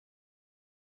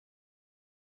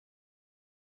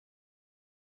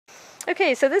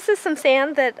Okay, so this is some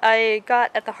sand that I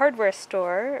got at the hardware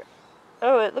store.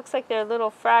 Oh, it looks like there are little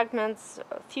fragments,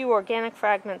 a few organic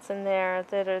fragments in there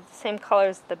that are the same color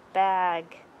as the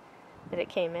bag that it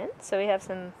came in. So we have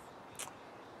some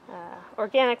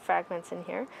organic fragments in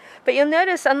here. But you'll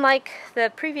notice, unlike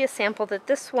the previous sample, that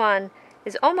this one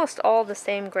is almost all the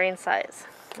same grain size.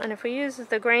 And if we use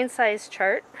the grain size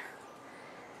chart,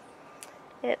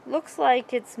 it looks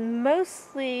like it's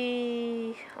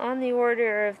mostly on the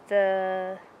order of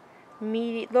the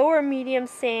lower medium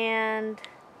sand,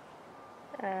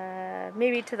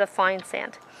 maybe to the fine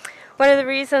sand. One of the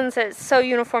reasons that it's so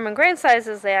uniform in grain size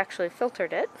is they actually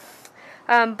filtered it.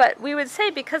 But we would say,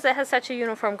 because it has such a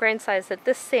uniform grain size, that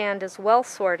this sand is well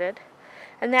sorted,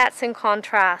 and that's in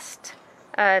contrast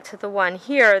to the one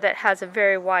here that has a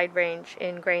very wide range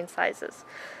in grain sizes.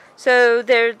 So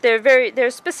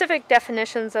there's specific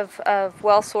definitions of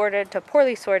well sorted to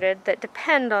poorly sorted that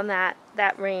depend on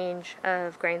that range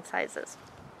of grain sizes.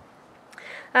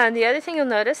 The other thing you'll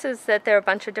notice is that there are a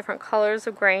bunch of different colors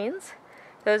of grains.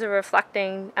 Those are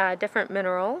reflecting different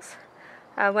minerals.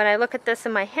 When I look at this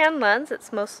in my hand lens,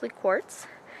 it's mostly quartz,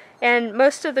 and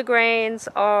most of the grains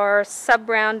are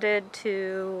sub-rounded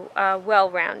to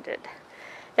well-rounded.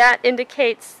 That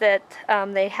indicates that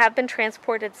they have been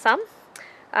transported some.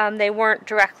 They weren't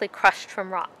directly crushed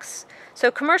from rocks.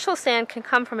 So commercial sand can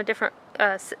come from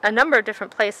a number of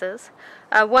different places,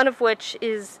 one of which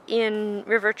is in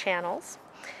river channels,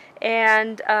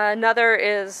 and another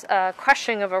is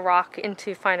crushing of a rock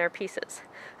into finer pieces.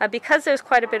 Because there's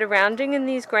quite a bit of rounding in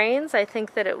these grains, I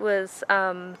think that it was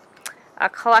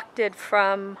collected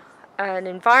from an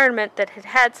environment that had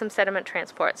had some sediment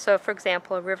transport. So, for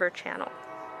example, a river channel.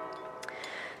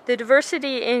 The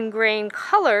diversity in grain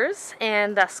colors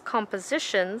and thus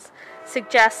compositions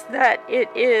suggests that it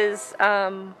is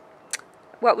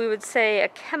what we would say a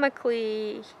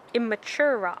chemically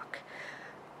immature rock.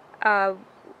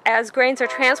 As grains are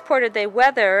transported, they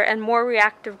weather, and more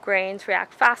reactive grains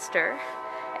react faster.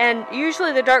 And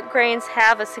usually the dark grains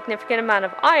have a significant amount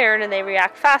of iron and they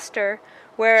react faster,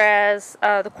 whereas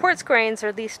the quartz grains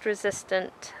are least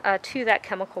resistant to that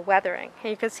chemical weathering. And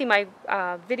you can see my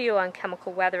video on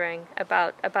chemical weathering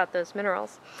about those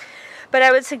minerals. But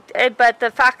but the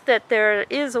fact that there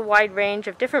is a wide range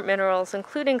of different minerals,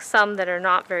 including some that are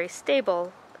not very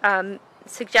stable,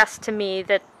 suggests to me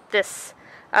that this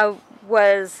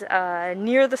was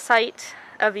near the site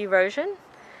of erosion,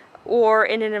 or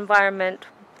in an environment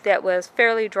that was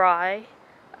fairly dry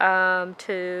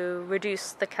to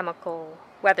reduce the chemical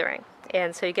weathering.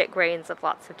 And so you get grains of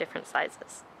lots of different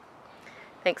sizes.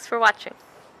 Thanks for watching.